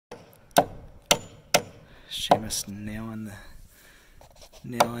Seamus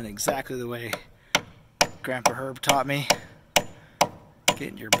nailing exactly the way Grandpa Herb taught me.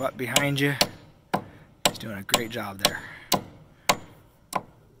 Getting your butt behind you. He's doing a great job there.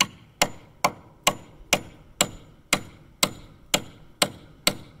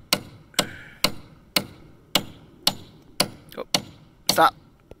 Oh, stop.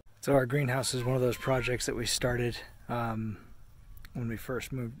 So our greenhouse is one of those projects that we started when we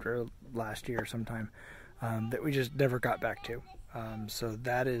first moved last year sometime that we just never got back to. So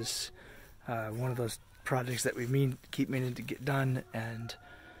that is one of those projects that we keep meaning to get done, and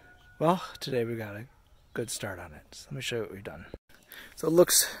well, today we got a good start on it. So let me show you what we've done. So it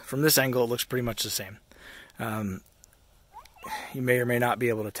looks, from this angle, it looks pretty much the same. You may or may not be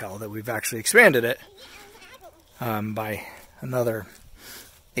able to tell that we've actually expanded it by another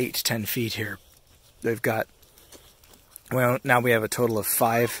 8 to 10 feet here. They've got, well, now we have a total of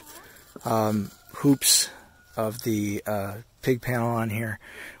 5 hoops of the pig panel on here.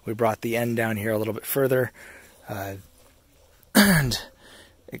 We brought the end down here a little bit further, and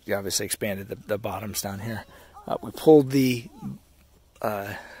it obviously expanded the bottoms down here. We pulled the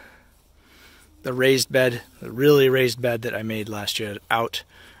raised bed, the really raised bed that I made last year, out.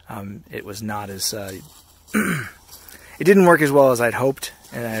 It was not as it didn't work as well as I'd hoped,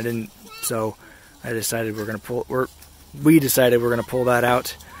 and so I decided we decided we're gonna pull that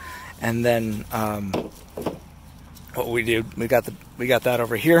out, and then what we did, we got that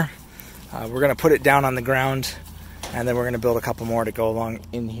over here. We're gonna put it down on the ground, and then we're gonna build a couple more to go along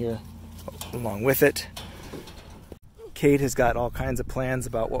in here along with it. Kate has got all kinds of plans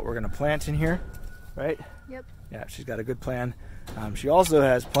about what we're gonna plant in here, right? Yep. Yeah, she's got a good plan. She also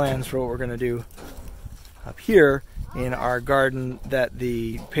has plans for what we're gonna do up here in our garden that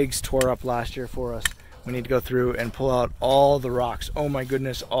the pigs tore up last year for us. We need to go through and pull out all the rocks. Oh my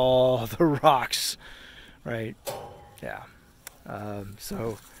goodness, all the rocks, right? Yeah.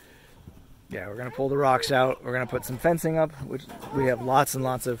 So yeah, we're gonna pull the rocks out. We're gonna put some fencing up, which we have lots and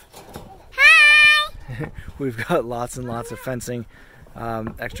lots of. Hi! We've got lots and lots of fencing,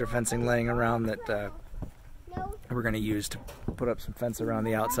 extra fencing laying around that we're gonna use to put up some fence around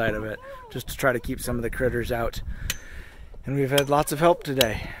the outside of it, just to try to keep some of the critters out. And we've had lots of help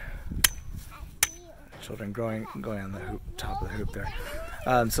today. Children going on the hoop, top of the hoop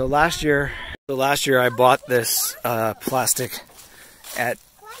there. So last year I bought this plastic at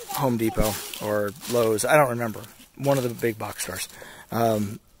Home Depot or Lowe's, I don't remember, one of the big box stores,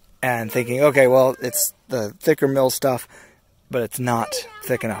 and thinking, okay, well, it's the thicker mill stuff, but it's not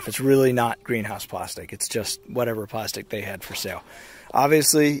thick enough. It's really not greenhouse plastic. It's just whatever plastic they had for sale.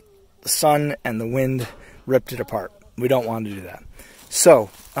 Obviously, the sun and the wind ripped it apart. We don't want to do that. So,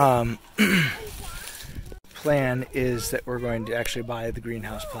 plan is that we're going to actually buy the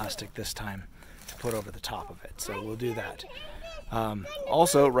greenhouse plastic this time to put over the top of it. So we'll do that.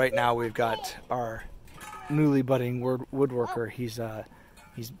 Also, right now we've got our newly budding woodworker. He's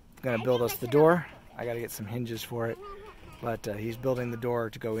going to build us the door. I got to get some hinges for it, but he's building the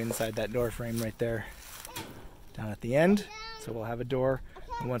door to go inside that door frame right there, down at the end. So we'll have a door,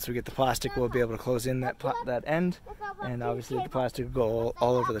 and once we get the plastic, we'll be able to close in that end, and obviously the plastic will go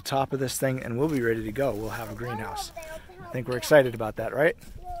all over the top of this thing, and we'll be ready to go. We'll have a greenhouse. I think we're excited about that, right?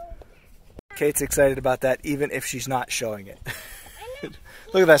 Kate's excited about that, even if she's not showing it.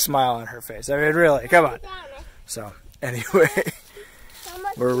 Look at that smile on her face. I mean, really, come on. So, anyway,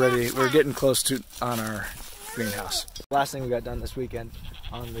 we're ready. We're getting close to on our greenhouse. Last thing we got done this weekend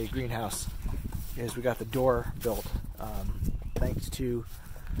on the greenhouse is we got the door built. Thanks to,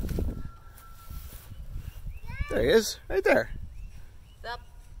 there he is, right there.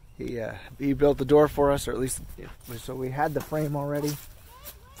 He built the door for us, or at least, so we had the frame already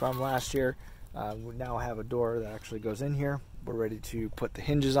from last year. We now have a door that actually goes in here. We're ready to put the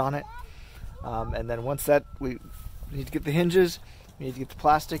hinges on it, and then once that, we need to get the hinges, we need to get the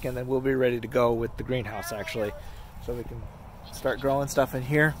plastic, and then we'll be ready to go with the greenhouse actually, so we can start growing stuff in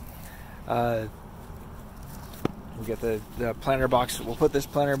here. We'll get the planter box. We'll put this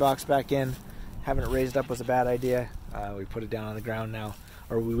planter box back in. Having it raised up was a bad idea. We put it down on the ground now,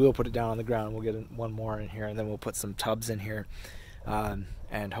 or we will put it down on the ground. We'll get one more in here, and then we'll put some tubs in here,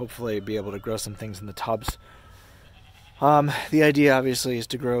 and hopefully be able to grow some things in the tubs. The idea obviously is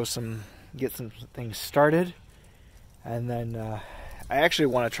to get some things started, and then I actually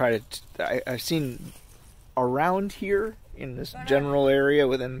want to try to. I've seen around here in this general area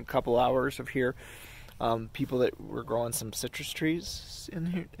within a couple hours of here, people that were growing some citrus trees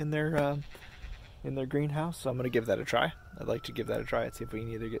in their greenhouse. So I'm going to give that a try. I'd like to give that a try and see if we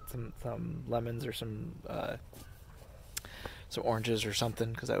can either get some lemons or some oranges or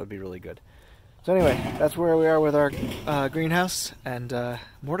something, because that would be really good. So anyway, that's where we are with our greenhouse, and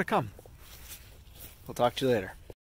more to come. We'll talk to you later.